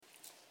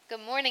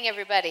Good morning,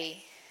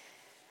 everybody.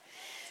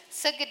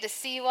 So good to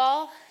see you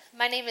all.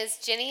 My name is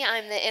Jenny.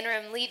 I'm the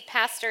interim lead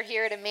pastor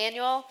here at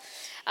Emmanuel.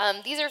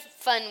 These are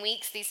fun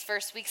weeks, these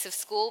first weeks of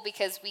school,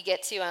 because we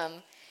get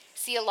to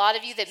see a lot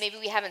of you that maybe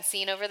we haven't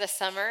seen over the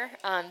summer.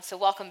 So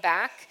welcome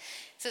back.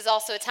 This is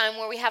also a time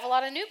where we have a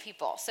lot of new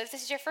people. So if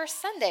this is your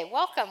first Sunday,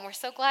 welcome. We're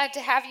so glad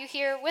to have you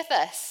here with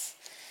us.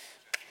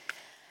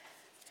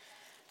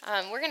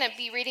 We're going to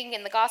be reading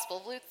in the Gospel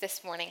of Luke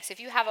this morning. So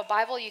if you have a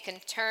Bible, you can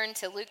turn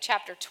to Luke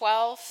chapter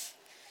 12.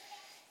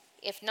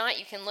 If not,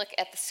 you can look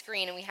at the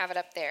screen and we have it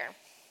up there.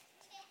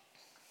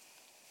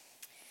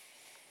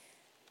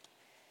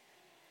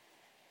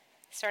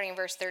 Starting in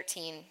verse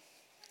 13.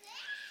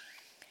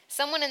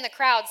 Someone in the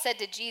crowd said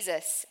to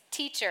Jesus,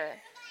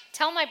 "Teacher,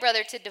 tell my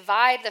brother to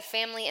divide the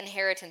family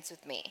inheritance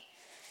with me."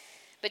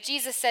 But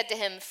Jesus said to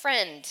him,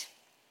 "Friend,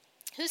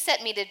 who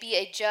set me to be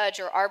a judge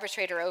or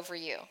arbitrator over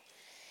you?"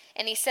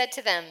 And he said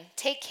to them,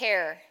 "Take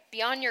care,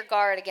 be on your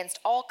guard against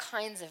all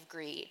kinds of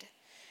greed.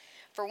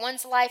 For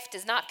one's life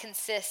does not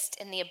consist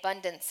in the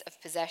abundance of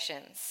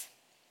possessions."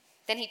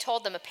 Then he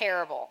told them a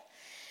parable.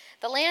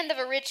 The land of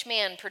a rich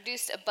man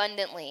produced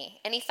abundantly,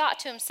 and he thought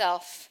to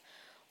himself,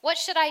 "What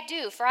should I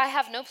do, for I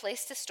have no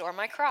place to store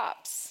my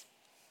crops?"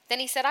 Then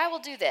he said, "I will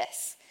do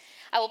this.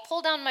 I will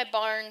pull down my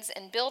barns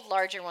and build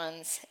larger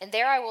ones, and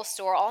there I will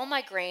store all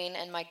my grain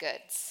and my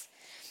goods.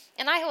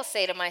 And I will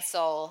say to my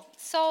soul,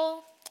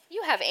 'Soul,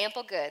 you have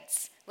ample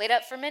goods, laid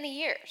up for many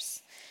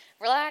years.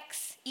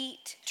 Relax,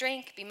 eat,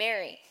 drink, be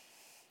merry.'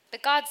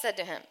 But God said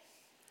to him,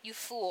 'You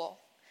fool,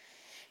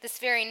 this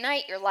very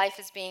night your life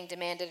is being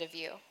demanded of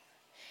you.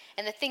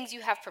 And the things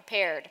you have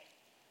prepared,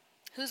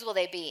 whose will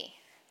they be?'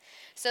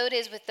 So it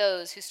is with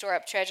those who store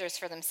up treasures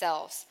for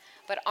themselves,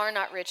 but are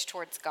not rich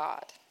towards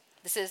God."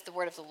 This is the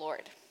word of the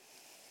Lord.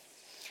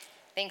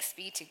 Thanks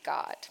be to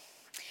God.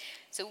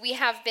 So we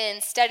have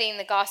been studying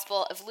the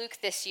Gospel of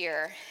Luke this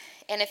year.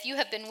 And if you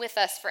have been with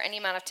us for any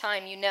amount of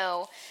time, you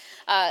know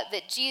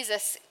that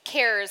Jesus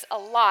cares a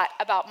lot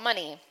about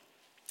money.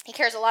 He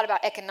cares a lot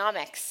about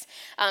economics,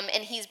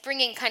 and he's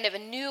bringing kind of a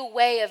new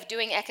way of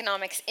doing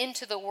economics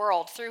into the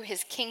world through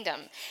his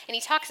kingdom. And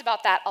he talks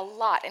about that a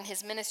lot in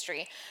his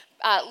ministry.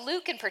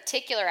 Luke, in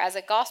particular, as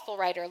a gospel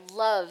writer,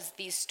 loves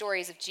these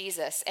stories of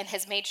Jesus and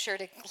has made sure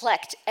to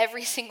collect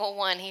every single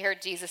one he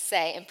heard Jesus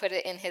say and put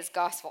it in his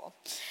gospel.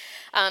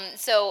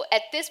 So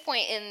at this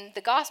point in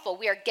the gospel,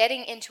 we are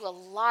getting into a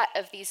lot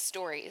of these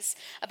stories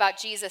about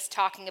Jesus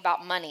talking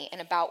about money and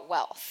about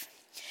wealth.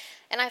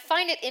 And I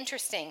find it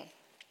interesting.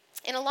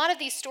 In a lot of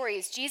these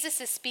stories,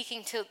 Jesus is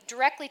speaking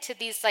directly to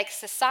these like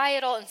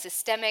societal and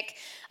systemic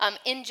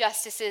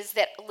injustices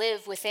that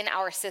live within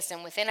our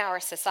system, within our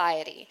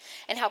society,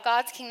 and how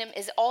God's kingdom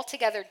is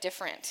altogether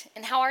different,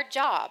 and how our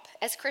job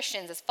as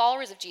Christians, as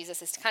followers of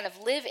Jesus, is to kind of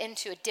live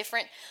into a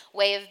different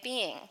way of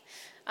being.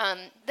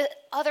 The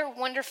other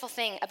wonderful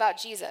thing about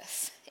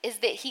Jesus is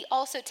that he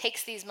also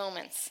takes these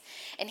moments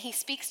and he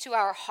speaks to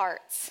our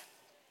hearts.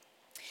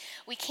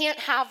 We can't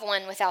have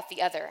one without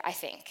the other, I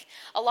think.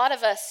 A lot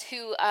of us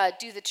who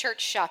do the church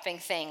shopping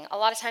thing, a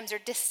lot of times are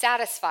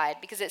dissatisfied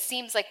because it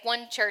seems like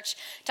one church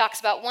talks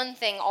about one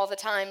thing all the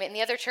time and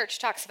the other church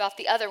talks about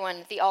the other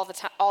one all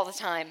the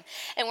time.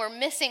 And we're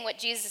missing what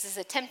Jesus is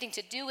attempting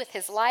to do with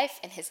his life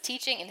and his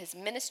teaching and his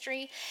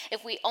ministry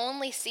if we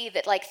only see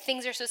that like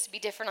things are supposed to be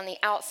different on the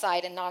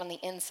outside and not on the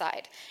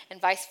inside, and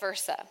vice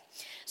versa.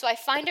 So I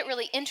find it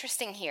really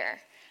interesting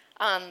here.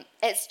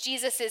 As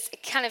Jesus is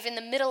kind of in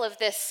the middle of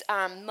this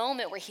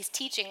moment where he's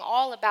teaching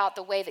all about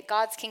the way that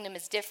God's kingdom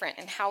is different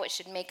and how it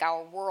should make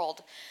our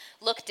world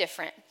look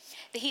different,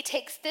 that he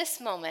takes this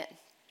moment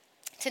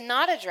to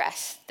not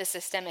address the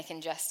systemic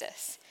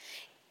injustice,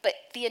 but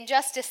the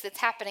injustice that's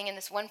happening in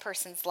this one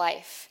person's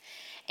life,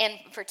 and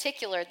in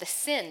particular, the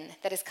sin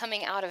that is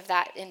coming out of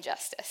that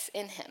injustice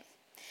in him.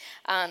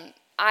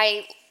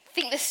 I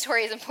think this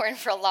story is important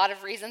for a lot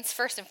of reasons.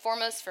 First and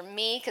foremost, for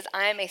me, because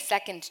I'm a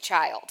second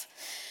child.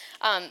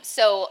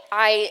 So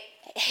I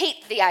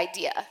hate the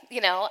idea,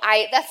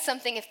 that's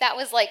something, if that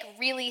was like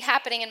really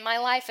happening in my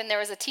life and there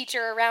was a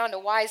teacher around, a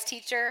wise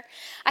teacher,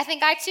 I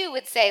think I too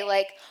would say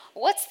like,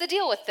 what's the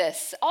deal with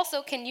this?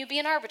 Also, can you be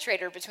an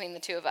arbitrator between the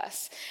two of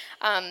us?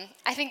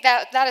 I think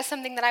that is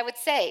something that I would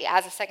say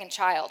as a second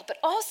child, but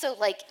also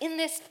like in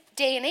this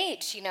day and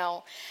age,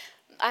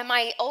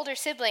 my older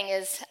sibling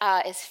is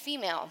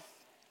female.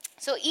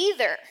 So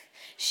either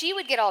she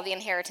would get all the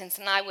inheritance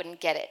and I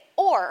wouldn't get it,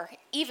 or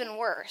even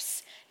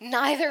worse,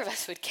 neither of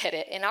us would get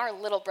it and our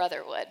little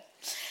brother would.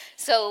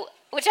 So,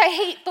 which I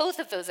hate both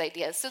of those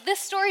ideas. So this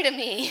story to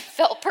me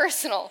felt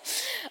personal,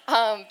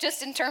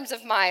 just in terms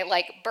of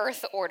my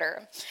birth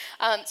order.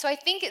 So I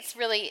think it's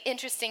really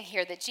interesting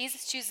here that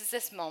Jesus chooses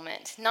this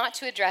moment not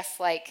to address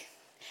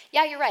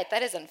yeah, you're right,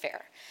 that is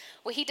unfair.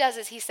 What he does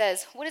is he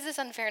says, what is this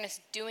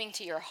unfairness doing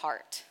to your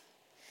heart?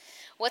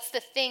 What's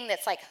the thing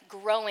that's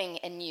growing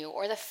in you,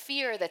 or the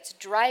fear that's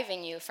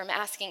driving you from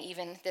asking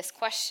even this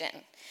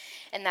question?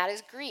 And that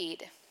is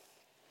greed.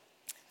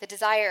 The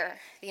desire,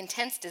 the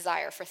intense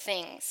desire for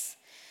things,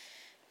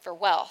 for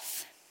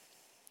wealth.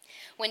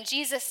 When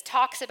Jesus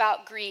talks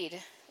about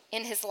greed,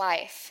 in his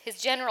life,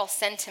 his general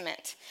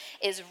sentiment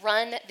is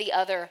run the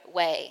other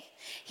way.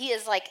 He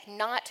is like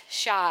not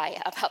shy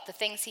about the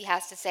things he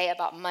has to say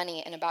about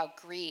money and about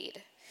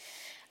greed.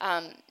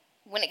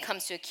 When it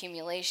comes to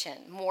accumulation,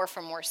 more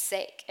for more's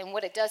sake, and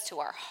what it does to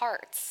our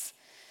hearts.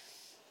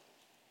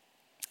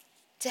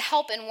 To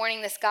help in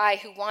warning this guy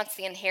who wants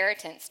the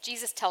inheritance,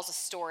 Jesus tells a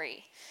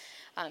story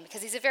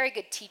because he's a very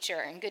good teacher,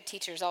 and good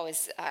teachers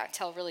always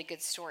tell really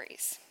good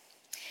stories.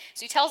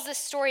 So he tells this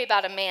story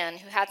about a man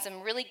who had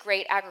some really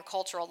great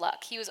agricultural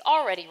luck. He was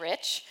already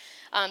rich,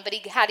 but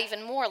he had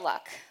even more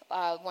luck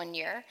one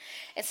year.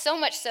 And so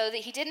much so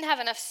that he didn't have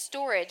enough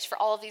storage for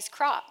all of these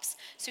crops.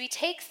 So he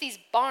takes these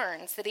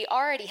barns that he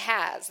already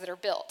has that are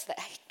built, that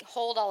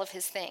hold all of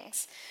his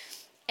things,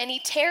 and he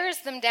tears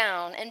them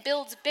down and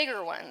builds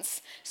bigger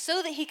ones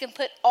so that he can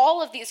put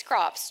all of these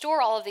crops,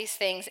 store all of these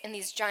things in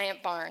these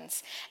giant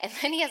barns. And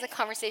then he has a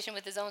conversation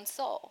with his own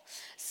soul.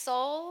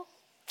 Soul,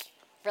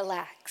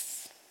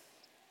 relax.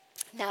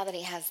 Now that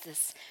he has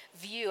this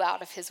view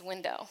out of his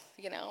window,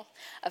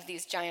 of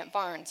these giant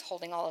barns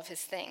holding all of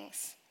his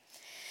things.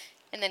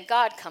 And then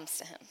God comes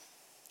to him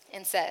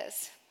and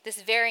says,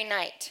 this very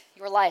night,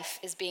 your life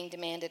is being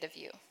demanded of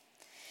you.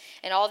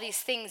 And all these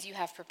things you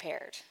have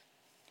prepared,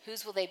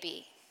 whose will they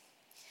be?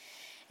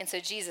 And so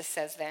Jesus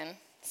says then,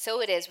 so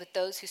it is with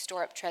those who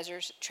store up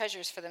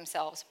treasures for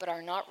themselves, but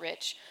are not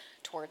rich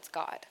towards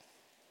God.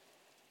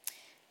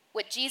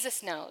 What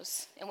Jesus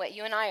knows, and what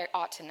you and I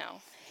ought to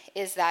know,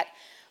 is that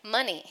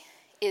money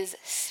is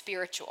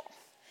spiritual.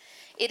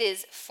 It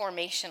is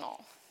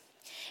formational.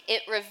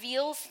 It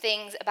reveals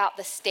things about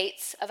the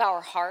states of our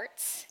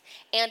hearts,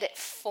 and it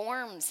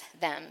forms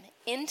them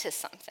into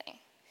something.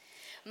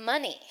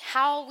 Money,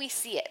 how we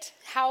see it,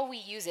 how we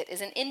use it,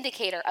 is an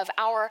indicator of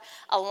our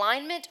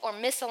alignment or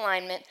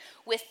misalignment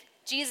with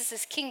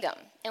Jesus' kingdom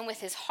and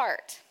with his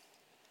heart.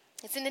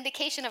 It's an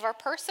indication of our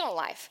personal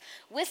life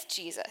with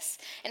Jesus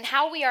and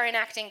how we are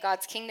enacting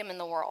God's kingdom in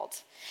the world.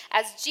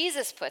 As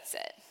Jesus puts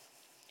it,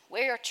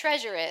 where your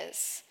treasure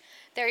is,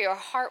 there your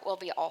heart will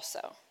be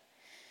also.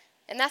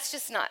 And that's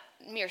just not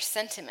mere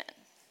sentiment.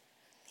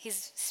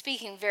 He's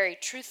speaking very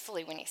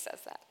truthfully when he says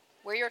that.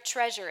 Where your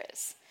treasure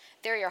is,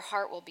 there your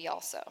heart will be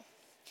also.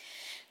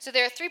 So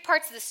there are three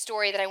parts of the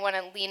story that I want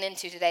to lean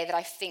into today that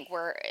I think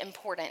were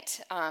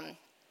important. And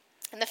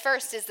the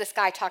first is this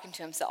guy talking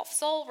to himself.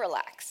 Soul,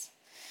 relax.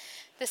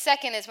 The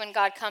second is when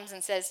God comes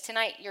and says,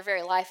 tonight your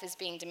very life is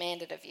being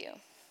demanded of you.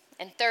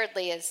 And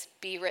thirdly is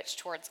be rich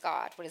towards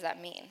God. What does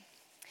that mean?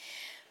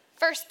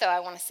 First, though, I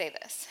want to say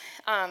this.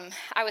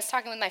 I was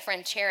talking with my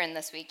friend Sharon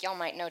this week. Y'all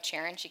might know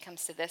Sharon. She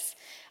comes to this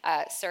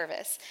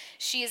service.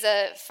 She's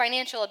a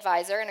financial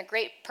advisor and a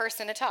great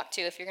person to talk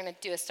to if you're going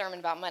to do a sermon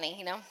about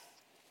money,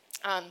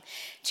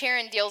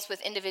 Sharon deals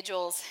with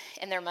individuals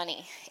and their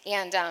money,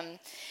 and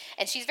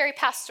she's very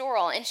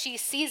pastoral, and she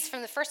sees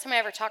from the first time I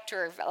ever talked to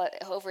her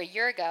over a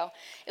year ago,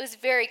 it was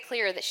very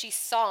clear that she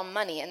saw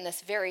money in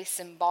this very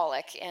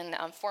symbolic and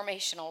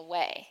formational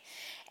way.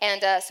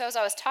 And so as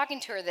I was talking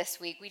to her this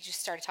week, we just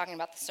started talking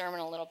about the sermon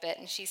a little bit,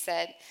 and she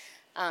said,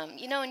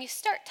 when you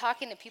start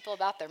talking to people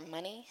about their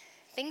money,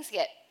 things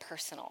get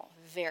personal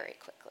very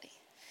quickly,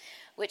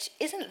 which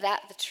isn't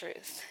that the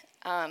truth?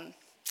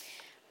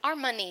 Our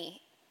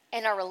money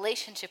and our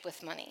relationship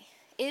with money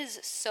is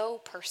so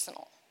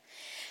personal.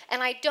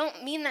 And I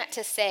don't mean that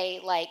to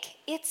say,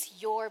 it's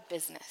your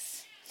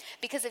business.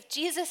 Because if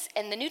Jesus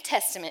and the New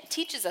Testament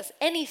teaches us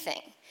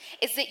anything,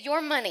 it's that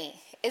your money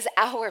is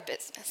our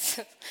business.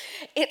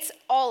 It's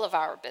all of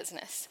our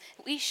business.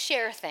 We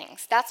share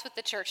things. That's what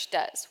the church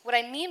does. What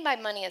I mean by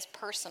money is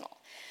personal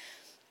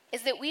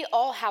is that we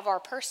all have our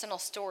personal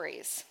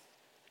stories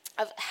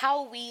of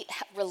how we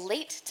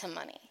relate to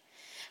money,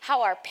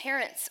 how our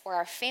parents or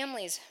our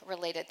families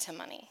related to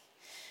money,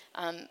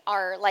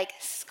 are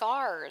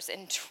scars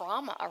and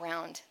trauma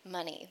around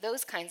money,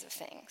 those kinds of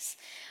things.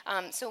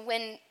 So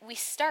when we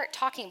start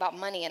talking about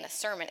money in a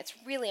sermon, it's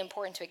really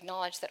important to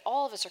acknowledge that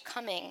all of us are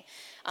coming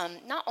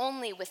not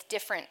only with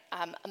different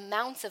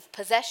amounts of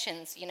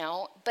possessions,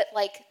 but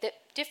the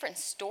different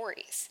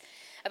stories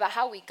about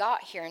how we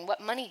got here and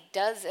what money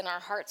does in our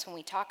hearts when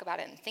we talk about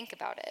it and think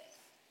about it.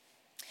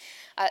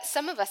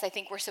 Some of us, I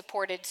think, were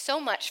supported so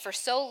much for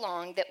so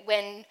long that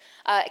when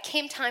it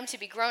came time to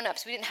be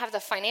grown-ups, we didn't have the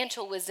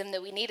financial wisdom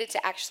that we needed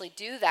to actually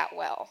do that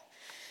well,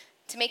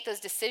 to make those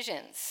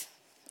decisions.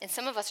 And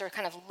some of us are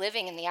kind of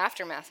living in the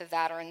aftermath of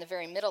that or in the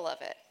very middle of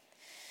it.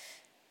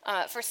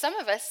 For some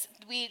of us,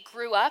 we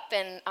grew up,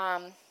 and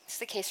it's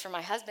the case for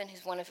my husband,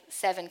 who's one of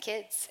 7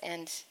 kids,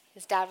 and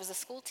his dad was a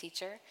school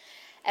teacher.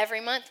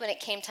 Every month when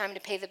it came time to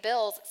pay the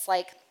bills, it's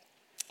like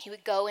he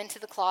would go into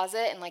the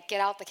closet and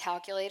get out the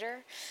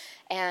calculator,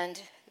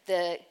 and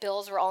the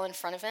bills were all in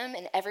front of him,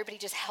 and everybody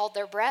just held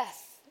their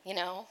breath,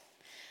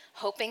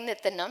 hoping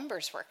that the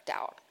numbers worked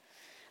out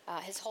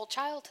his whole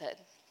childhood.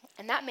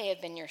 And that may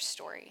have been your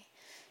story.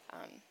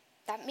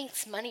 That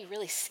makes money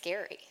really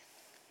scary.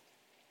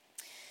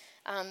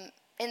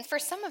 And for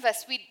some of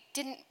us, we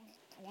didn't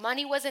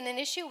money wasn't an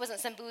issue. It wasn't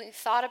something we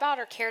thought about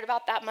or cared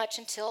about that much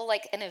until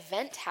like an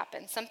event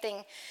happened,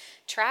 something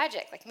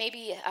tragic, like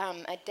maybe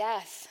a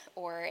death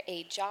or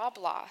a job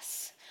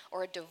loss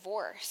or a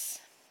divorce,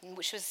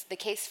 which was the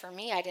case for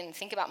me. I didn't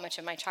think about much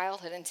of my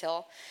childhood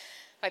until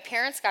my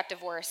parents got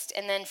divorced.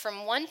 And then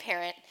from one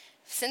parent,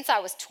 since I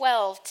was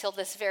 12 till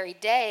this very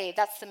day,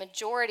 that's the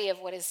majority of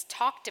what is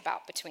talked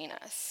about between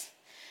us.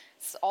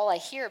 It's all I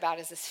hear about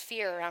is this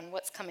fear around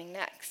what's coming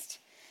next.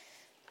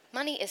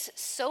 Money is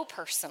so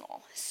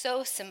personal,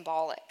 so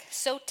symbolic,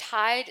 so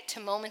tied to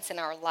moments in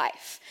our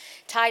life,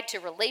 tied to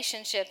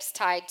relationships,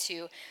 tied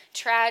to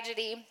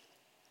tragedy,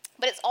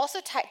 but it's also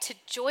tied to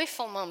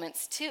joyful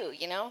moments too,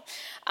 you know?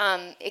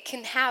 It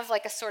can have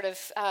like a sort of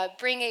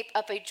bring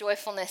up a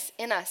joyfulness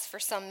in us for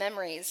some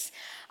memories.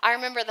 I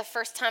remember the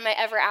first time I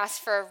ever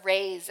asked for a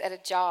raise at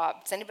a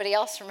job. Does anybody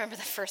else remember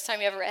the first time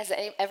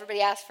everybody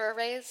asked for a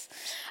raise?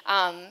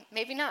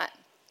 Maybe not.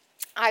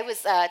 I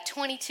was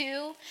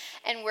 22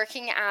 and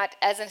working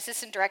as an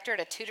assistant director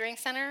at a tutoring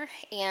center,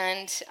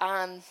 and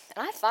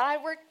I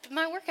thought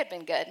my work had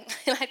been good.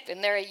 I'd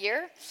been there a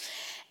year,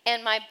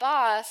 and my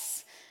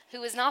boss,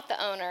 who was not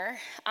the owner,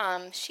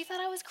 she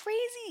thought I was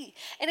crazy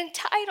and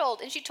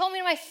entitled, and she told me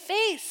to my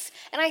face,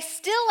 and I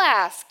still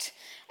asked,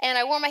 and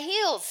I wore my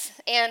heels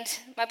and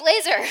my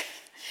blazer,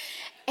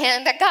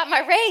 and I got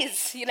my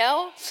raise, you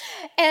know,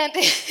 and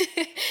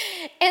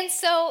and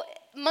so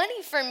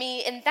money for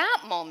me in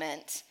that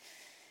moment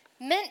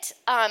meant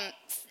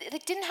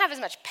it didn't have as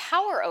much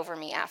power over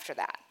me after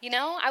that. You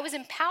know, I was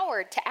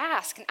empowered to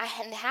ask, and I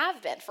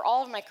have been for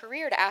all of my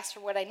career to ask for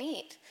what I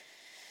need,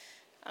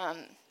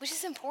 which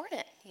is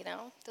important, you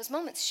know. Those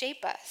moments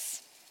shape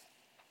us.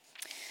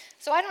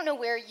 So I don't know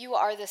where you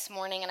are this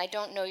morning, and I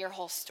don't know your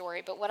whole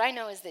story, but what I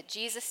know is that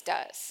Jesus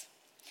does.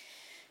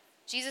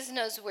 Jesus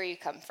knows where you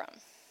come from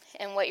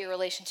and what your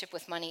relationship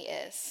with money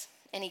is,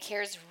 and he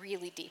cares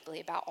really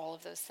deeply about all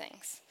of those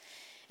things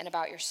and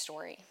about your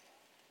story.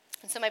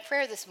 And so my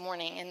prayer this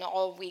morning and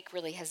all week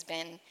really has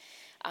been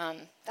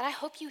that I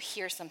hope you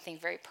hear something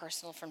very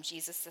personal from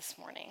Jesus this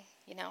morning.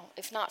 You know,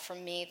 if not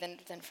from me,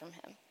 then from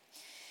him.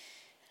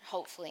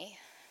 Hopefully,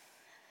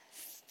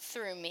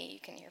 through me, you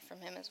can hear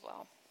from him as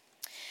well.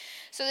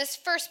 So this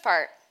first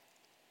part,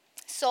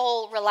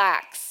 soul,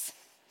 relax,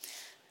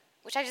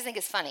 which I just think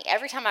is funny.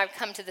 Every time I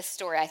come to this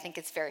story, I think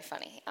it's very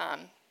funny.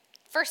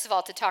 First of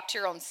all, to talk to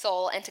your own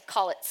soul and to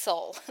call it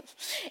soul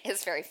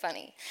is very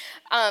funny.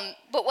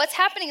 But what's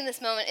happening in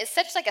this moment is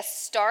such like a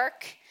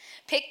stark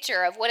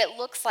picture of what it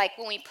looks like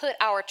when we put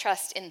our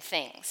trust in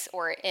things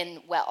or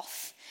in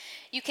wealth.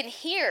 You can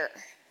hear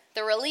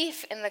the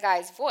relief in the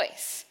guy's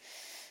voice.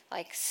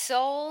 Like,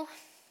 soul,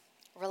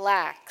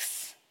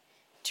 relax,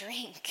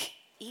 drink,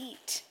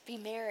 eat, be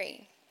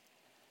merry.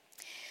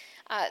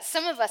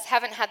 Some of us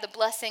haven't had the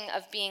blessing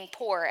of being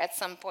poor at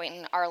some point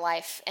in our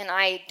life, and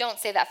I don't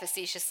say that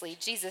facetiously.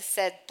 Jesus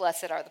said,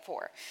 blessed are the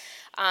poor.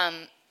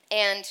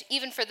 And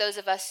even for those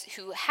of us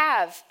who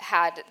have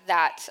had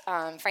that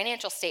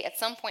financial state at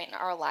some point in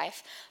our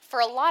life, for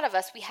a lot of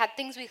us, we had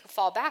things we could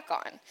fall back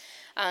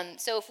on.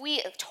 So if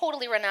we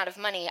totally run out of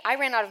money, I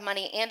ran out of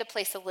money and a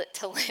place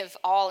to live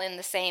all in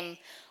the same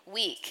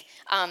week,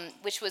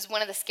 which was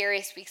one of the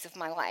scariest weeks of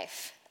my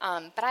life.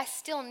 But I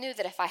still knew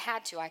that if I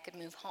had to, I could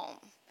move home.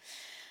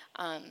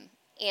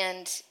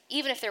 And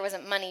even if there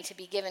wasn't money to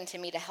be given to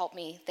me to help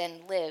me then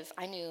live,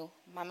 I knew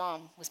my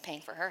mom was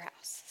paying for her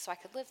house, so I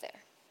could live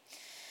there.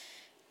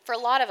 For a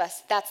lot of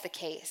us, that's the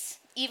case.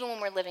 Even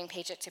when we're living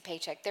paycheck to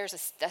paycheck,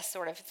 there's a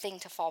sort of thing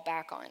to fall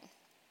back on.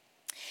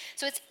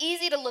 So it's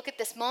easy to look at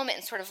this moment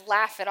and sort of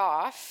laugh it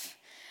off.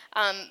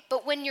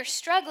 But when you're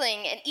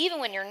struggling, and even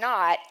when you're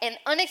not, and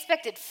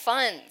unexpected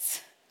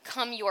funds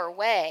come your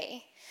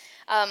way,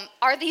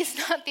 are these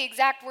not the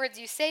exact words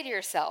you say to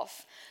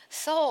yourself?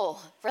 Soul,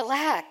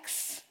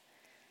 relax.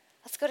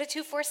 Let's go to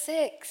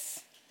 246,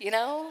 you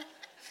know?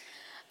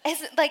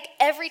 It's like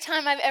every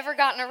time I've ever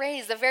gotten a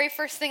raise, the very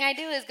first thing I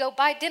do is go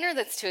buy dinner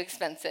that's too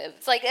expensive.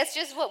 It's like, that's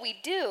just what we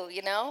do,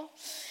 you know?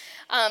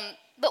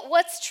 But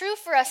what's true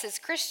for us as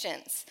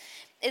Christians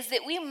is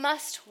that we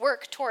must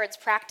work towards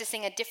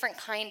practicing a different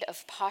kind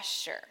of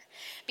posture.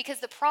 Because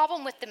the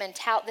problem with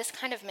this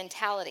kind of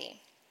mentality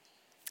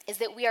is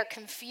that we are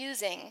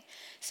confusing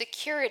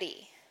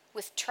security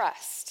with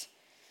trust.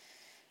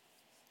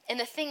 And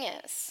the thing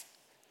is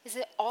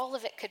that all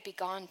of it could be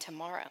gone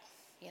tomorrow,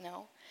 you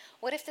know?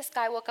 What if this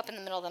guy woke up in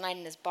the middle of the night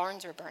and his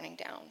barns were burning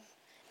down?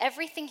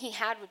 Everything he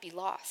had would be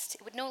lost.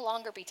 It would no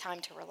longer be time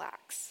to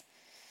relax.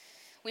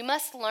 We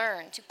must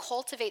learn to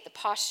cultivate the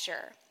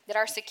posture that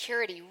our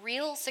security,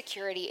 real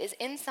security, is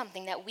in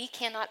something that we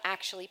cannot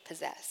actually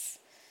possess.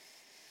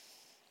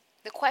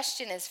 The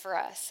question is for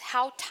us,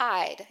 how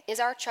tied is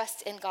our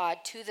trust in God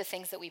to the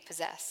things that we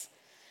possess,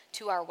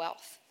 to our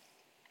wealth,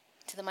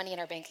 to the money in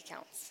our bank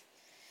accounts?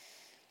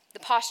 The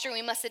posture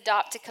we must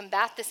adopt to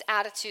combat this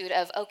attitude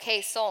of,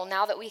 okay, soul,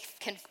 now that we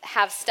can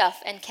have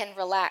stuff and can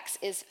relax,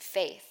 is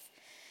faith.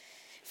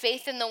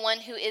 Faith in the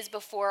one who is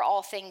before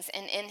all things,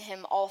 and in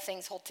him all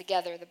things hold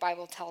together, the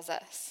Bible tells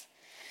us.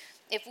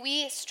 if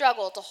we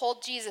struggle to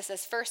hold Jesus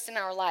as first in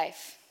our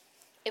life,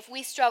 if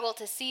we struggle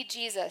to see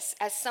Jesus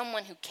as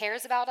someone who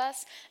cares about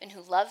us and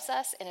who loves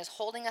us and is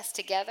holding us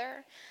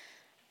together,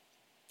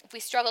 if we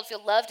struggle to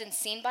feel loved and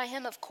seen by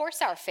him, of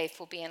course our faith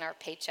will be in our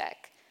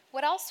paycheck.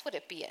 What else would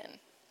it be in?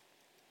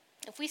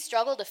 If we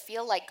struggle to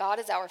feel like God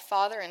is our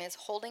Father and is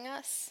holding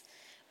us,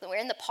 that we're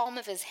in the palm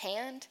of his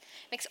hand,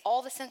 it makes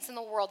all the sense in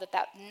the world that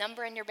that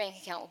number in your bank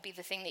account will be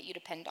the thing that you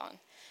depend on,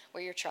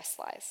 where your trust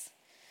lies.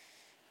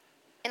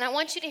 And I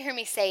want you to hear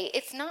me say,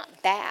 it's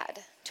not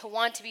bad to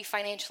want to be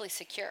financially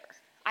secure.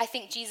 I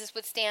think Jesus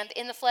would stand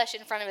in the flesh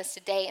in front of us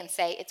today and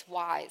say, it's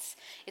wise,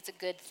 it's a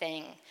good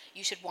thing.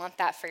 You should want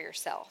that for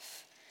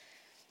yourself.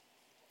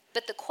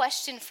 But the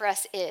question for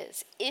us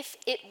is, if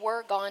it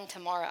were gone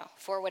tomorrow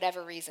for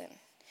whatever reason,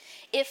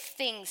 if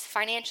things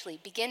financially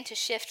begin to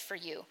shift for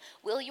you,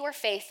 will your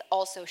faith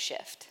also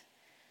shift?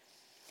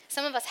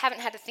 Some of us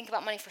haven't had to think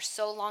about money for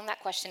so long,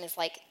 that question is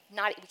like, we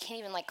can't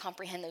even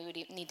comprehend that we would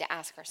need to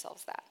ask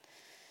ourselves that.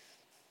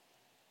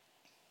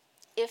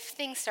 If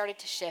things started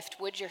to shift,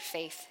 would your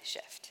faith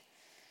shift?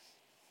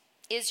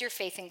 Is your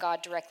faith in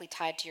God directly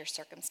tied to your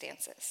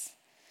circumstances?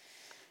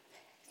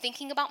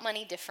 Thinking about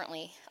money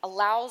differently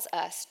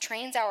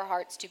trains our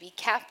hearts to be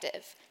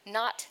captive,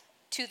 not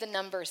to the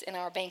numbers in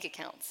our bank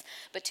accounts,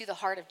 but to the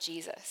heart of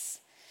Jesus.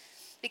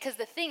 Because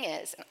the thing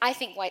is, and I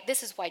think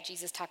this is why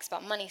Jesus talks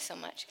about money so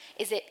much,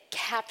 is it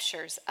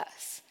captures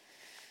us.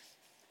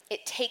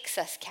 It takes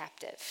us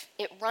captive.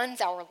 It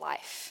runs our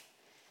life,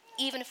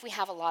 even if we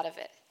have a lot of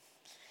it.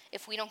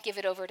 If we don't give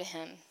it over to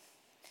him.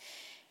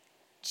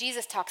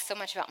 Jesus talks so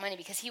much about money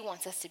because he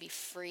wants us to be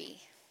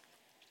free.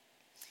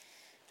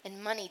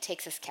 And money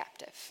takes us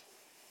captive.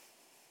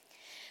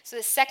 So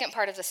the second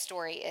part of the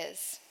story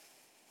is,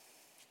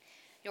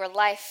 your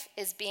life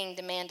is being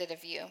demanded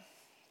of you.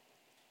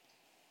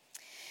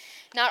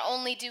 Not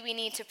only do we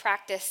need to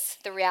practice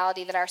the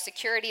reality that our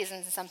security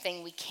isn't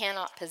something we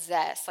cannot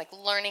possess, like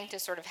learning to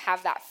sort of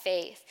have that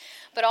faith,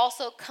 but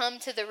also come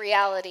to the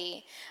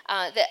reality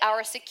that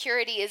our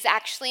security is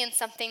actually in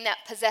something that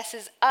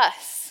possesses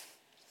us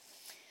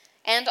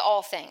and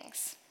all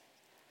things.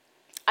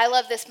 I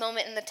love this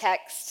moment in the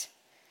text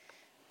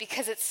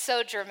because it's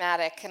so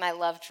dramatic, and I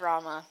love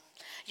drama.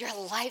 Your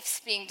life's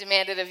being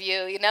demanded of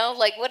you,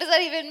 what does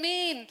that even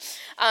mean?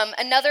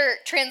 Another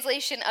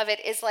translation of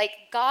it is like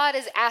God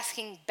is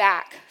asking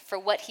back for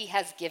what he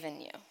has given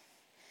you.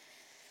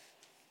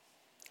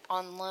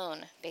 On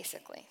loan,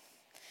 basically.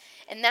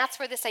 And that's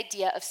where this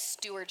idea of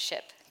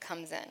stewardship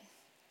comes in.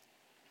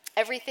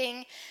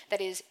 Everything that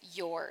is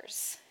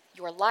yours,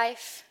 your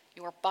life,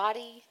 your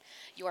body,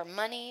 your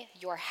money,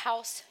 your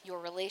house,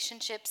 your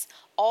relationships,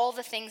 all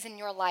the things in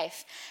your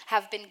life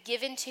have been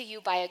given to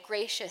you by a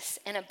gracious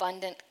and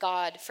abundant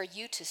God for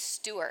you to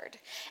steward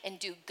and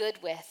do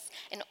good with,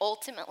 and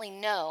ultimately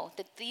know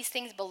that these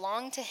things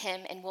belong to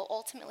him and will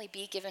ultimately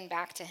be given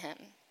back to him.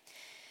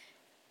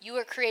 You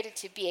were created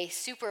to be a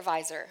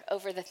supervisor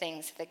over the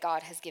things that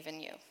God has given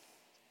you.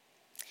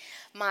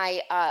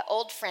 My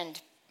old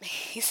friend,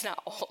 he's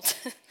not old,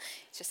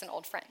 he's just an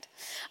old friend.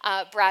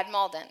 Brad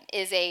Malden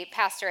is a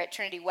pastor at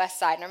Trinity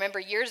Westside. And I remember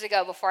years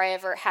ago, before I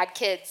ever had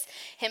kids,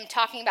 him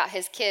talking about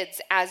his kids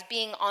as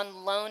being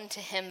on loan to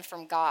him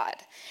from God.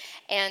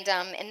 And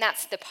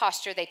that's the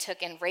posture they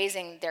took in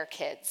raising their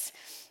kids.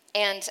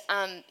 And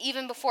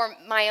even before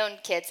my own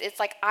kids, it's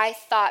like I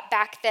thought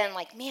back then,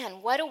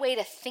 man, what a way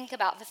to think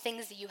about the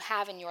things that you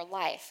have in your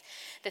life,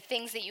 the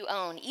things that you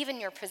own, even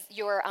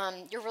your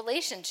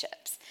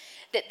relationships.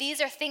 That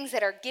these are things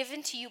that are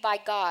given to you by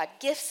God,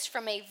 gifts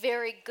from a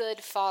very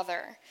good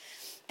Father,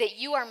 that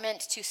you are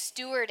meant to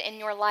steward in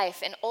your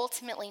life and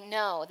ultimately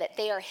know that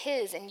they are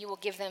his and you will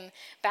give them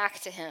back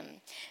to him.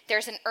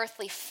 There's an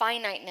earthly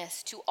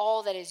finiteness to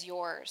all that is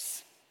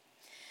yours,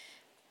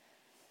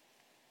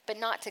 but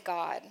not to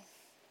God.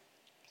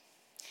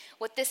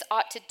 What this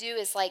ought to do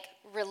is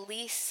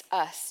release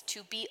us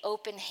to be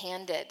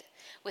open-handed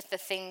with the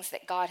things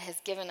that God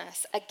has given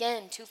us.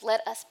 Again, to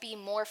let us be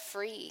more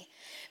free,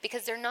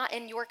 because they're not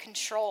in your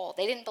control.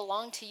 They didn't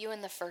belong to you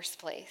in the first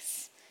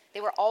place.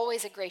 They were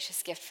always a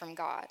gracious gift from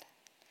God.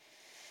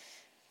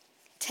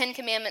 Ten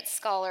Commandments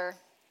scholar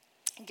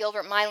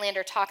Gilbert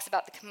Mylander talks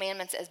about the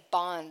commandments as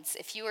bonds.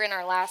 If you were in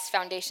our last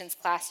foundations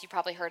class, you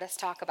probably heard us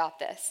talk about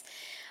this.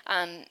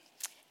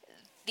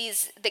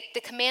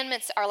 The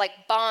commandments are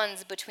like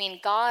bonds between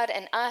God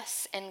and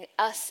us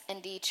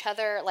and each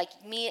other, like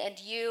me and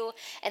you,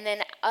 and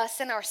then us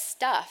and our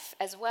stuff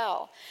as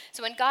well.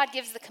 So when God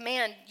gives the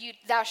command,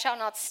 thou shalt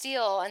not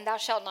steal and thou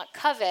shalt not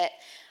covet,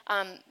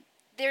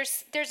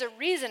 there's a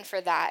reason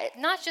for that.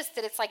 Not just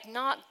that it's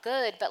not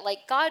good, but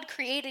God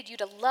created you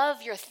to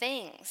love your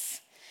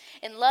things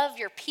and love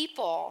your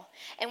people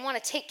and want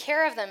to take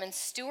care of them and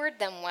steward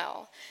them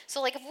well.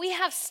 So if we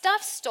have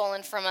stuff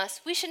stolen from us,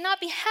 we should not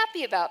be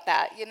happy about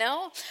that,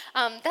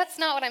 That's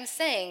not what I'm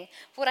saying.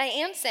 What I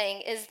am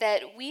saying is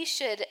that we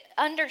should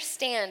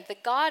understand the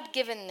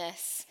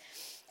God-givenness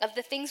of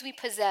the things we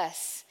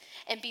possess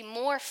and be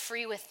more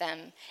free with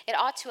them. It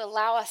ought to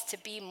allow us to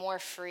be more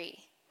free.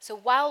 So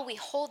while we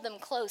hold them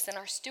close and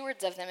are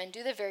stewards of them and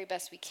do the very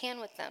best we can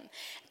with them,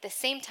 at the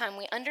same time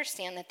we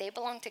understand that they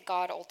belong to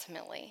God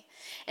ultimately,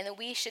 and that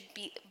we should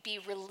be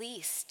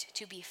released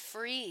to be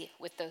free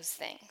with those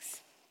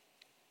things.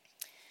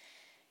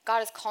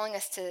 God is calling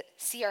us to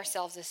see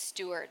ourselves as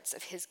stewards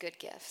of his good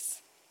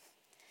gifts.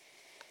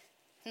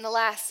 And the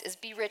last is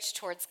be rich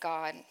towards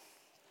God.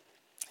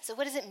 So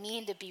what does it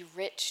mean to be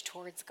rich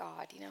towards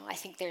God? I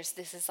think this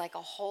is like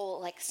a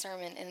whole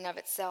sermon in and of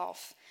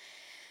itself.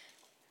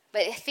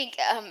 But I think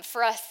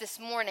for us this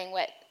morning,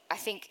 what I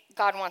think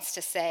God wants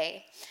to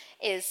say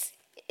is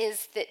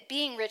that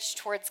being rich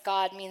towards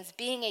God means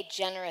being a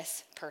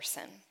generous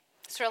person.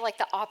 Sort of like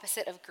the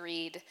opposite of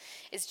greed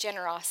is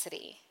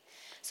generosity.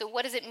 So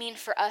what does it mean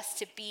for us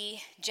to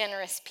be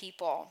generous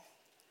people?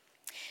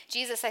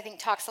 Jesus, I think,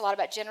 talks a lot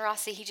about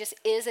generosity. He just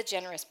is a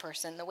generous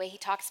person. The way he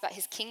talks about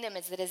his kingdom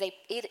is that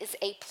it is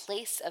a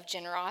place of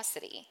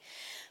generosity.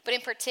 But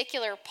in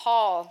particular,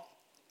 Paul,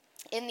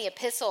 in the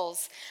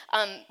epistles,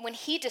 when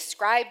he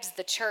describes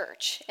the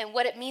church and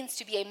what it means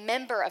to be a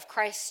member of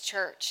Christ's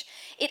church,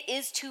 it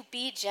is to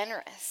be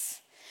generous.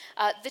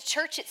 The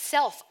church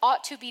itself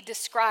ought to be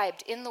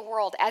described in the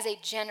world as a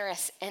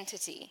generous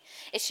entity.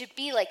 It should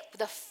be like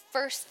the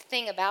first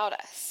thing about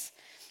us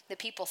that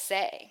people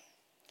say.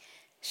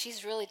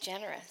 She's really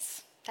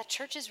generous. That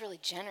church is really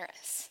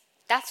generous.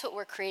 That's what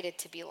we're created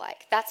to be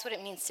like. That's what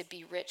it means to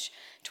be rich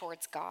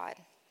towards God.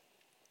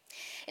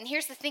 And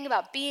here's the thing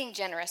about being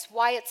generous,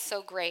 why it's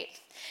so great,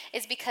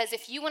 is because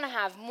if you want to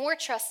have more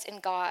trust in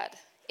God,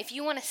 if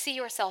you want to see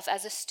yourself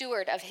as a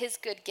steward of his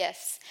good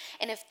gifts,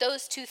 and if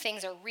those two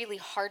things are really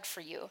hard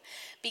for you,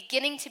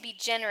 beginning to be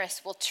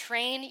generous will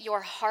train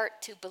your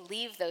heart to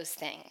believe those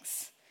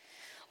things.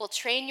 Will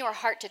train your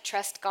heart to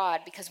trust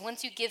God, because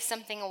once you give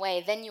something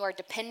away, then you are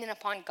dependent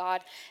upon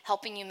God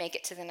helping you make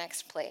it to the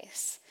next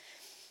place.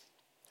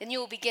 Then you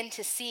will begin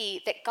to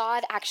see that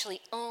God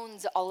actually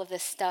owns all of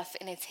this stuff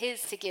and it's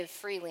his to give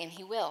freely, and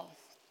he will.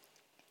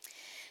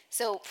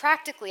 So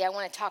practically, I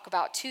want to talk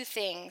about two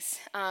things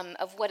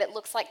of what it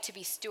looks like to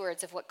be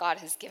stewards of what God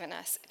has given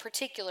us,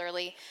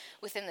 particularly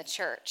within the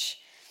church,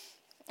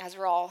 as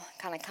we're all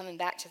kind of coming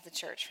back to the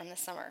church from the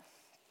summer.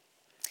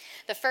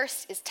 The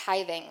first is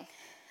tithing.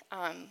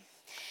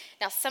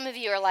 Now, some of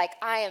you are like,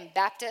 I am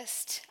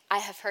Baptist. I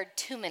have heard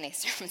too many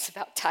sermons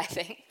about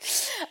tithing.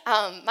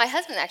 My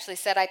husband actually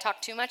said I talk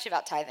too much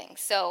about tithing.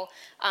 So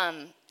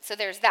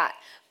there's that.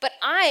 But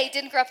I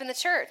didn't grow up in the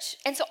church.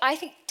 And so I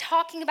think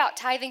talking about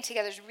tithing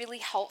together is really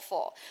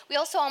helpful. We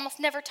also almost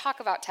never talk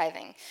about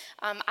tithing.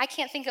 I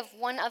can't think of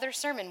one other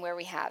sermon where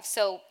we have.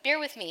 So bear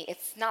with me.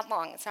 It's not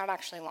long. It's not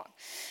actually long.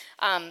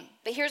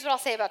 But here's what I'll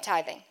say about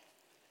tithing.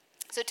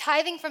 So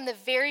tithing from the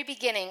very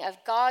beginning of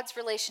God's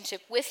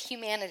relationship with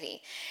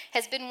humanity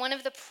has been one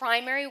of the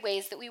primary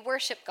ways that we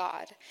worship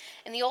God.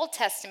 In the Old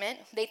Testament,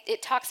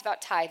 it talks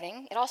about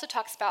tithing. It also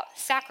talks about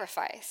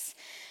sacrifice,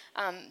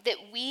 that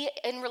we,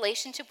 in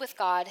relationship with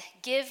God,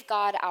 give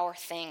God our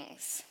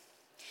things.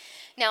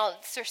 Now,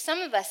 for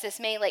some of us, this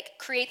may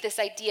create this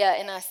idea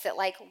in us that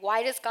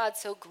why is God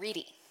so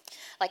greedy?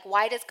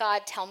 Why does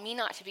God tell me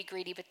not to be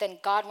greedy, but then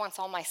God wants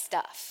all my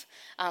stuff?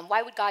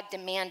 Why would God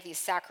demand these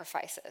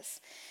sacrifices?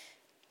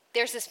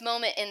 There's this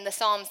moment in the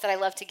Psalms that I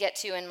love to get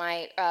to in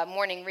my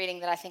morning reading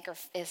that I think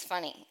is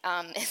funny.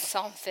 It's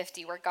Psalm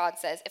 50, where God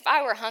says, "If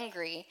I were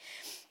hungry,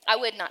 I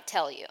would not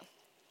tell you,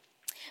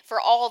 for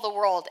all the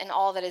world and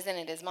all that is in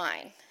it is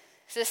mine."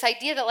 So this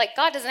idea that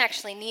God doesn't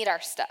actually need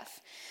our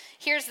stuff.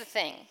 Here's the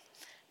thing.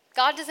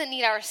 God doesn't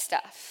need our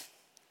stuff.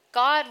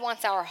 God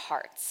wants our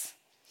hearts.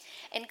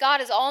 And God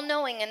is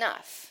all-knowing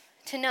enough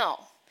to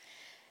know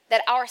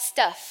that our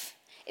stuff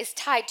is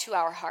tied to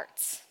our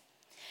hearts.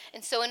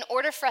 And so in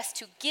order for us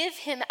to give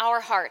him our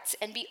hearts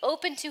and be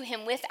open to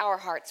him with our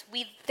hearts,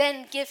 we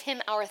then give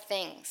him our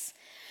things.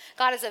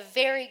 God is a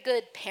very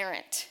good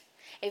parent,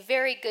 a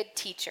very good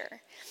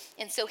teacher.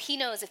 And so he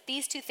knows if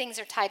these two things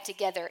are tied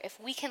together, if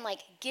we can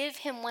give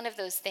him one of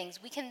those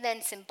things, we can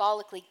then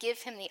symbolically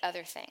give him the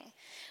other thing.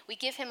 We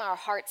give him our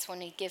hearts when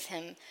we give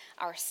him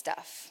our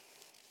stuff.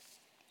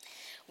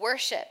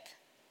 Worship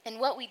and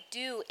what we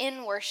do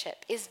in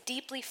worship is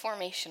deeply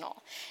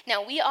formational.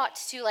 Now, we ought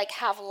to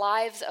have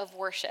lives of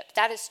worship.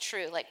 That is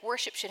true.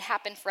 Worship should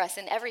happen for us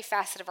in every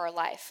facet of our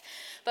life.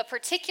 But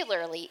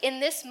particularly in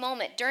this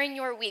moment during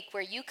your week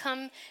where you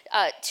come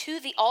to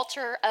the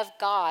altar of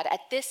God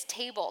at this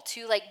table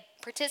to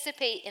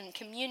participate in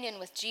communion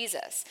with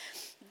Jesus,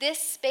 this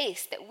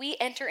space that we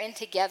enter in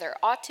together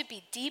ought to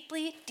be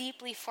deeply,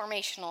 deeply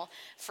formational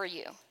for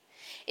you.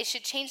 It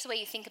should change the way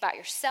you think about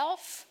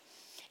yourself.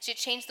 It should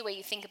change the way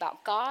you think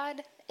about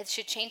God. It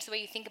should change the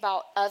way you think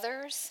about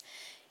others.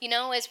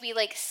 As we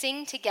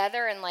sing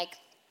together and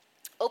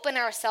open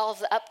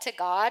ourselves up to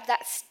God,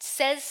 that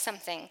says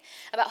something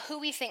about who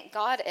we think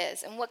God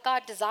is and what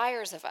God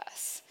desires of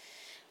us.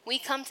 We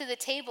come to the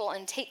table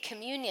and take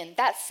communion.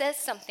 That says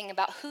something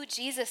about who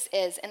Jesus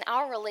is and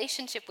our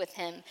relationship with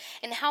him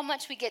and how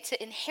much we get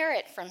to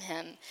inherit from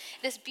him.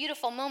 This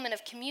beautiful moment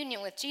of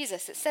communion with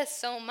Jesus, it says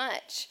so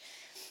much.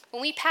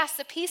 When we pass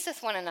the peace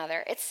with one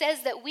another, it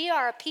says that we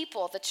are a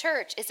people, the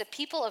church is a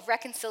people of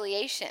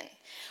reconciliation.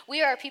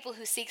 We are a people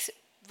who seeks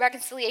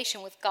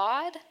reconciliation with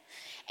God,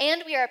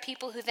 and we are a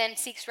people who then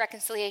seeks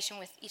reconciliation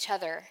with each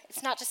other.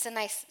 It's not just a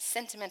nice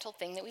sentimental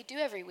thing that we do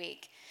every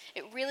week.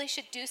 It really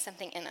should do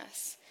something in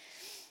us.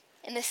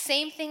 And the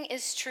same thing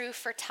is true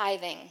for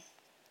tithing.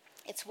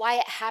 It's why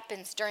it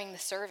happens during the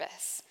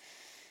service.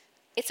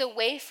 It's a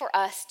way for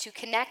us to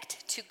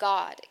connect to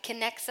God. It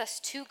connects us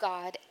to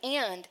God,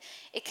 and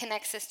it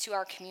connects us to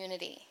our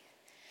community.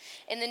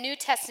 In the New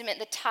Testament,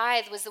 the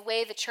tithe was the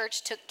way the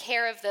church took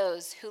care of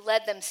those who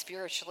led them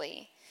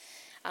spiritually.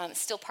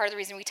 It's still part of the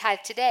reason we tithe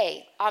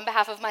today. On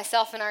behalf of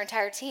myself and our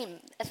entire team,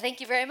 thank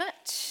you very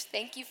much.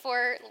 Thank you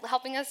for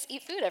helping us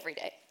eat food every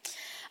day.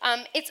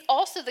 It's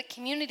also the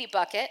community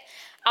bucket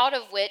out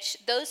of which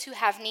those who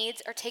have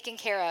needs are taken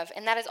care of,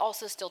 and that is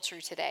also still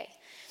true today.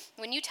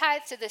 When you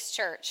tithe to this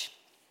church,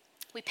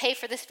 we pay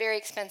for this very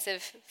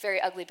expensive,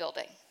 very ugly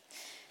building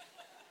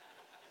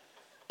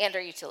and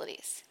our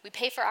utilities. We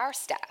pay for our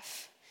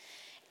staff.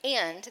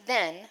 And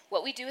then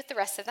what we do with the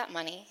rest of that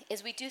money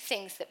is we do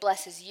things that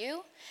blesses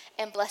you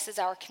and blesses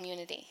our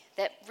community,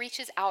 that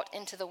reaches out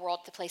into the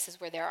world to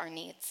places where there are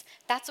needs.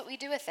 That's what we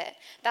do with it.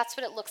 That's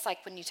what it looks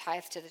like when you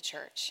tithe to the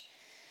church.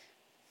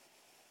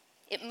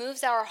 It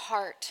moves our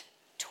heart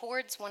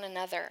towards one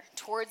another,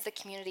 towards the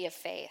community of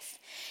faith.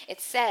 It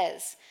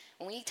says,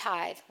 when we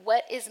tithe,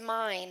 what is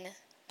mine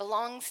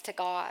belongs to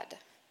God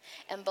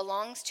and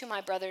belongs to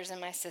my brothers and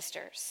my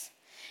sisters.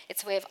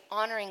 It's a way of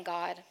honoring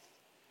God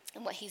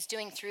and what he's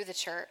doing through the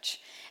church,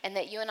 and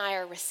that you and I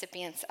are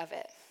recipients of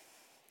it.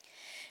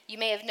 You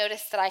may have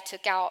noticed that I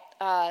took out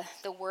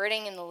the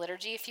wording in the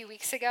liturgy a few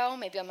weeks ago,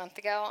 maybe a month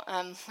ago,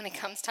 when it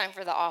comes time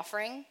for the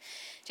offering.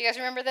 Do you guys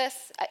remember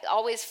this?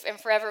 Always and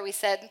forever we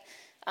said,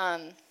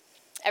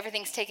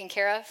 everything's taken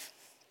care of.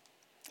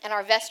 And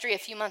our vestry a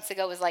few months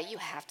ago was like, you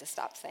have to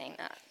stop saying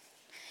that.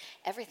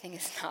 Everything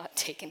is not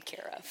taken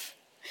care of.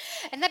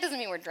 And that doesn't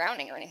mean we're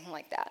drowning or anything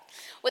like that.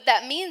 What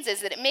that means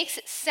is that it makes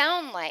it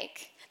sound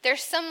like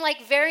there's some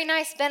very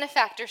nice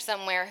benefactor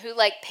somewhere who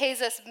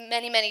pays us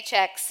many, many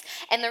checks,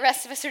 and the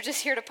rest of us are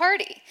just here to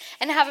party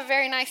and have a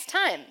very nice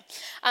time.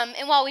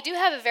 And while we do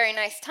have a very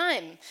nice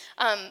time,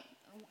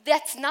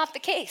 that's not the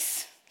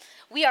case.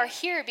 We are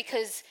here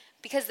because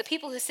the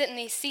people who sit in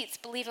these seats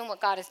believe in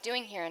what God is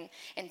doing here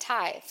and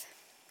tithe.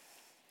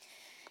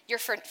 Your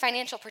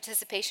financial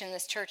participation in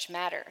this church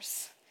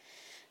matters.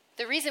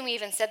 The reason we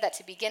even said that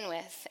to begin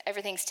with,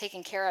 everything's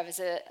taken care of, is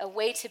a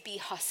way to be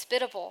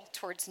hospitable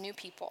towards new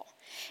people.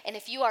 And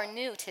if you are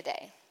new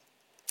today,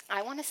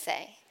 I want to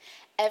say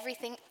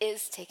everything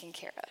is taken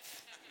care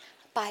of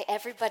by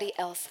everybody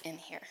else in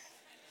here.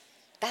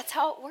 That's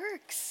how it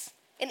works.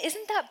 And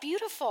isn't that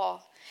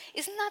beautiful?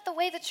 Isn't that the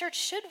way the church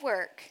should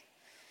work?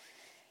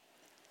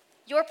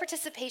 Your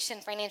participation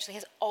financially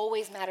has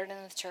always mattered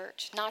in the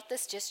church, not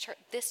this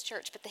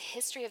church, but the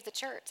history of the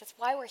church. That's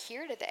why we're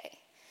here today.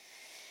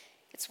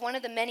 It's one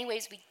of the many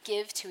ways we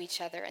give to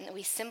each other and that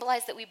we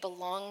symbolize that we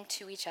belong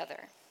to each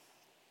other.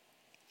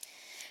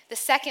 The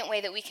second way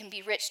that we can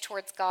be rich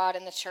towards God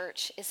and the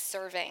church is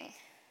serving.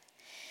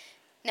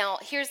 Now,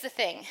 here's the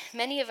thing.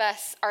 Many of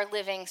us are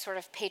living sort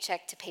of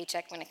paycheck to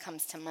paycheck when it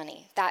comes to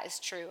money. That is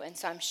true, and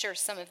so I'm sure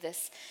some of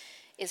this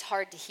is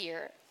hard to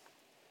hear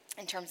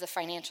in terms of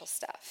financial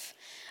stuff.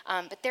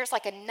 But there's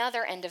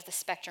another end of the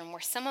spectrum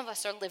where some of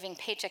us are living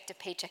paycheck to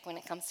paycheck when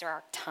it comes to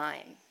our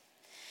time.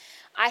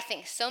 I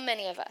think so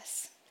many of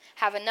us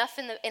have enough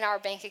in our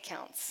bank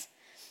accounts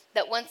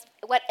that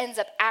what ends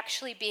up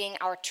actually being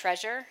our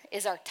treasure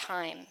is our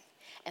time,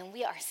 and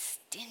we are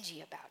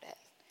stingy about it.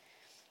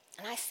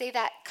 And I say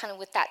that kind of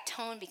with that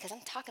tone because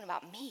I'm talking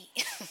about me.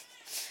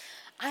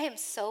 I am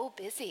so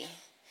busy.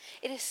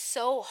 It is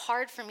so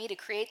hard for me to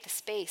create the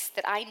space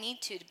that I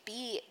need to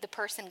be the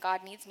person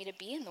God needs me to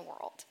be in the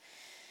world.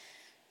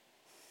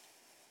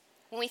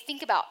 When we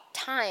think about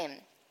time,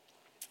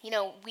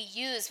 we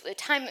use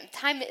time,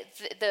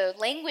 the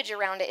language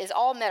around it is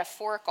all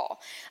metaphorical.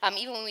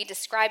 Even when we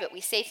describe it,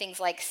 we say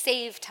things like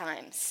save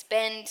time,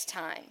 spend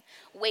time,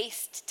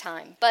 waste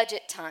time,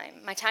 budget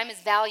time. My time is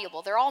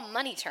valuable. They're all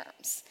money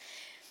terms.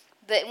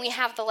 We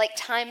have the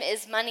time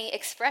is money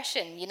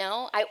expression,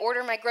 I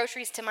order my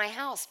groceries to my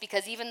house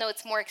because even though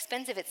it's more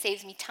expensive, it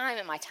saves me time,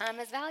 and my time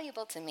is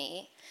valuable to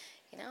me.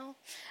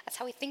 That's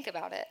how we think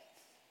about it.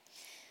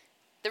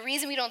 The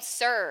reason we don't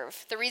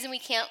serve, the reason we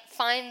can't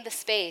find the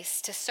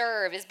space to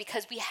serve is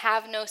because we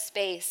have no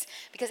space,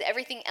 because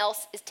everything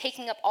else is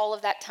taking up all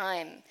of that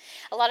time.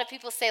 A lot of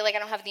people say, I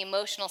don't have the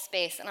emotional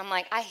space, and I'm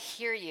like, I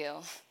hear you.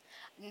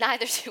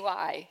 Neither do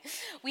I.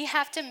 We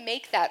have to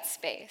make that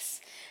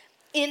space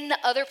in the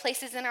other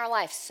places in our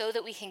life so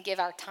that we can give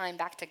our time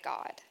back to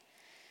God.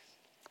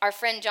 Our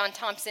friend John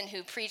Thompson,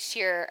 who preached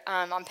here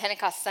on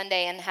Pentecost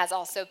Sunday and has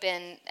also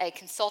been a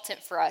consultant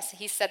for us,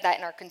 he said that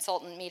in our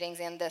consultant meetings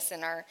and this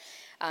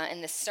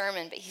in this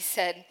sermon, but he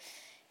said,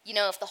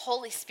 if the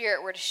Holy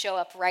Spirit were to show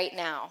up right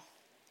now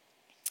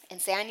and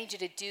say, I need you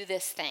to do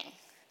this thing,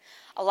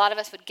 a lot of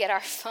us would get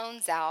our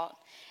phones out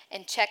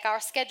and check our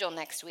schedule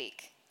next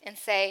week and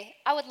say,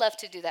 I would love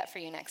to do that for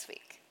you next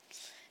week.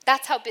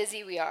 That's how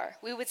busy we are.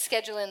 We would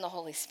schedule in the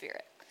Holy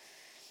Spirit.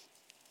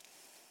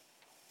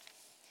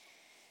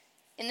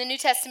 In the New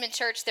Testament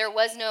church, there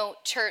was no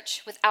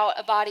church without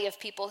a body of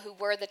people who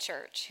were the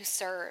church, who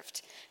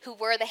served, who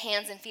were the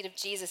hands and feet of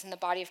Jesus in the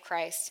body of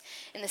Christ.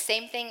 And the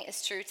same thing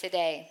is true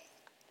today.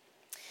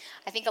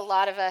 I think a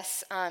lot of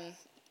us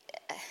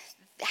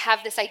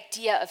have this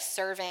idea of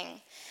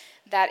serving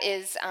that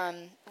is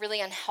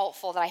really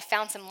unhelpful, that I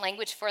found some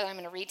language for that I'm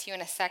going to read to you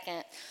in a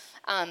second.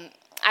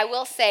 I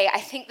will say, I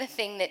think the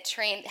thing that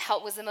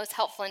was the most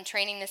helpful in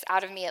training this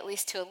out of me, at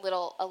least to a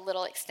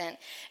little extent,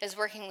 is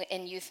working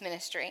in youth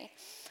ministry.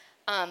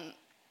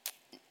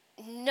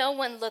 No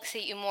one looks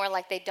at you more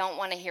like they don't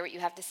want to hear what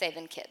you have to say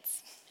than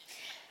kids.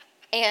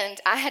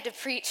 And I had to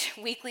preach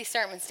weekly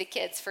sermons to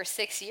kids for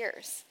 6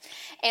 years.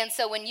 And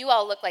so when you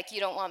all look like you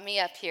don't want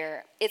me up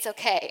here, it's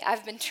okay.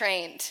 I've been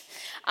trained.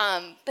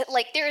 But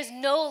there is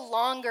no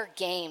longer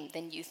game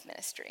than youth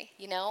ministry,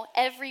 you know?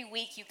 Every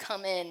week you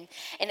come in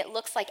and it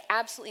looks like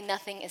absolutely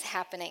nothing is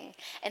happening.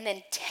 And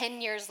then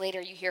 10 years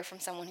later you hear from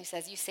someone who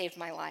says, you saved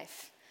my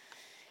life.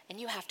 And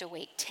you have to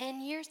wait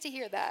 10 years to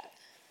hear that.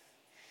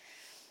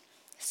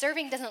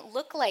 Serving doesn't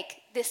look like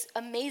this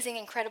amazing,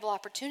 incredible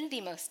opportunity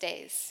most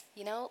days.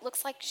 You know, it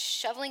looks like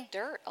shoveling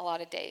dirt a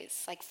lot of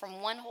days, like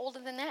from one hole to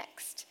the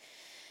next.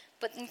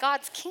 But in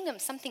God's kingdom,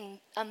 something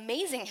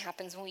amazing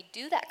happens when we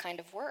do that kind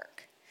of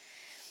work.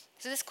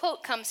 So this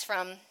quote comes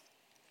from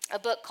a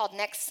book called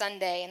Next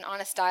Sunday, an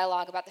honest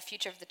dialogue about the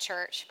future of the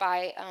church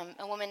by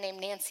a woman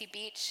named Nancy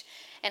Beach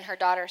and her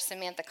daughter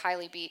Samantha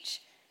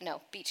Beach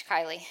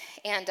Kiley.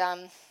 And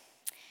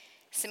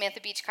Samantha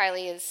Beach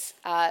Kiley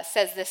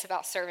says this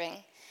about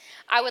serving.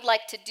 I would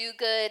like to do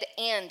good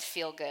and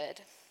feel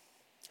good.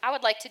 I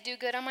would like to do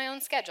good on my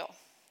own schedule.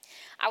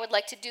 I would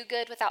like to do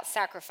good without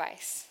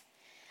sacrifice.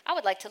 I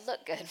would like to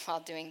look good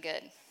while doing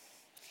good.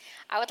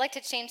 I would like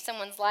to change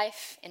someone's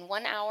life in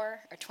 1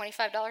 hour or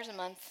 $25 a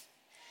month.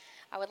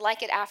 I would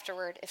like it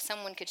afterward if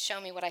someone could show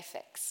me what I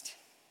fixed.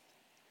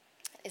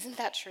 Isn't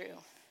that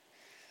true?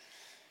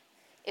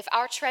 If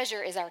our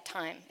treasure is our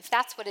time, if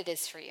that's what it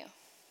is for you,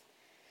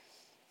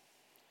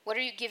 what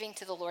are you giving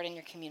to the Lord in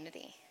your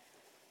community?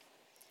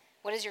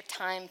 What does your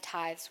time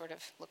tithe sort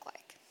of look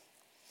like?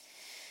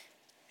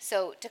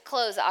 So to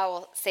close, I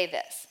will say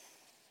this.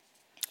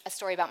 A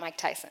story about Mike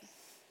Tyson.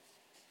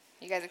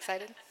 You guys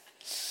excited?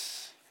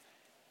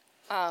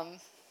 I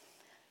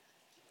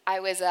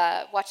was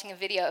watching a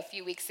video a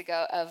few weeks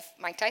ago of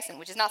Mike Tyson,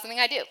 which is not something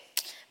I do,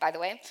 by the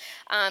way.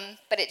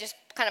 But it just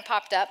kind of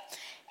popped up.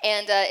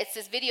 And it's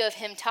this video of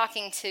him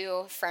talking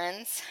to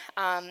friends.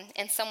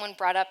 And someone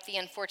brought up the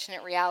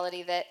unfortunate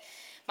reality that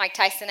Mike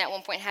Tyson at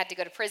one point had to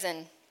go to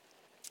prison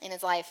in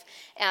his life,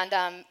 and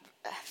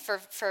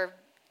for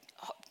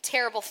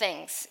terrible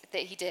things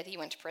that he did. He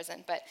went to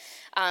prison, but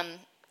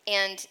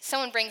and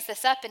someone brings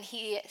this up, and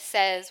he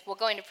says, "Well,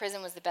 going to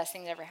prison was the best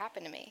thing that ever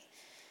happened to me."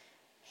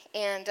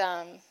 And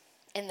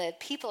the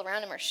people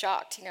around him are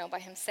shocked, you know, by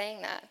him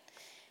saying that,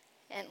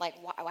 and like,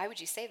 why would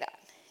you say that?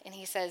 And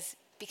he says,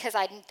 "Because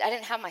I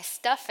didn't have my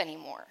stuff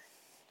anymore.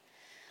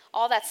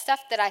 All that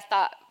stuff that I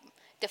thought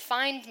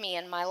defined me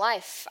in my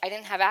life, I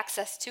didn't have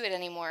access to it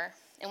anymore.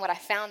 And what I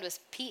found was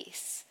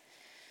peace.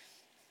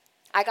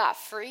 I got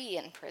free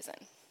in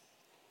prison."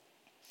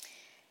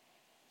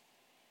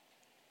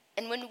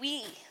 And when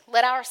we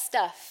let our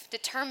stuff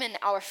determine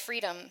our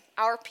freedom,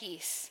 our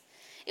peace,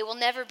 it will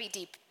never be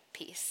deep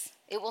peace.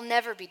 It will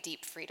never be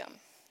deep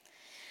freedom.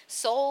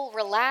 Soul,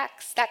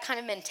 relax, that kind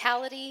of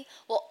mentality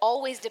will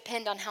always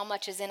depend on how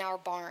much is in our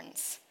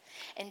barns.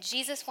 And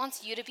Jesus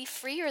wants you to be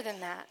freer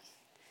than that.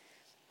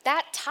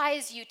 That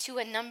ties you to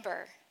a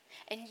number.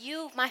 And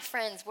you, my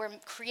friends, were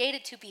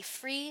created to be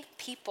free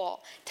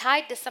people,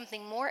 tied to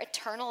something more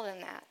eternal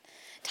than that,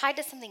 tied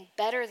to something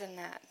better than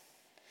that.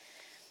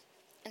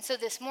 And so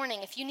this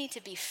morning, if you need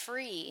to be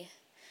free,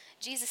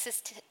 Jesus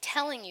is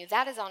telling you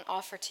that is on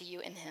offer to you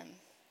in him.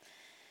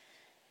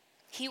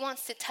 He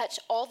wants to touch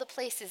all the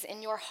places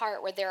in your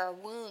heart where there are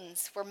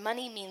wounds, where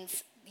money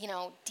means, you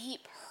know,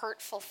 deep,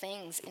 hurtful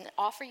things, and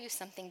offer you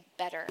something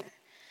better.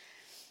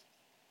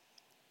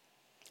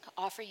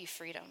 Offer you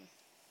freedom.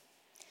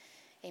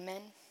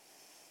 Amen.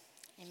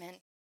 Amen.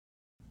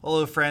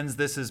 Hello, friends.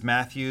 This is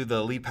Matthew,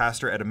 the lead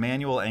pastor at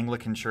Emmanuel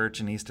Anglican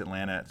Church in East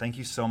Atlanta. Thank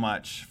you so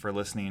much for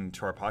listening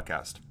to our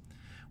podcast.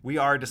 We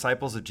are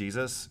disciples of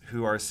Jesus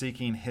who are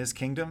seeking his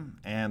kingdom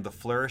and the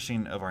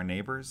flourishing of our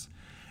neighbors.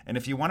 And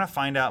if you want to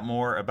find out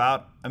more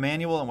about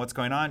Emmanuel and what's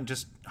going on,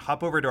 just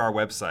hop over to our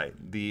website.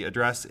 The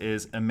address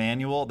is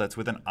Emmanuel, that's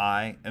with an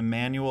I,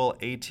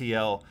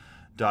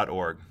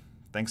 emmanuelatl.org.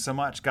 Thanks so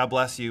much. God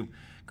bless you.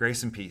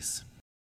 Grace and peace.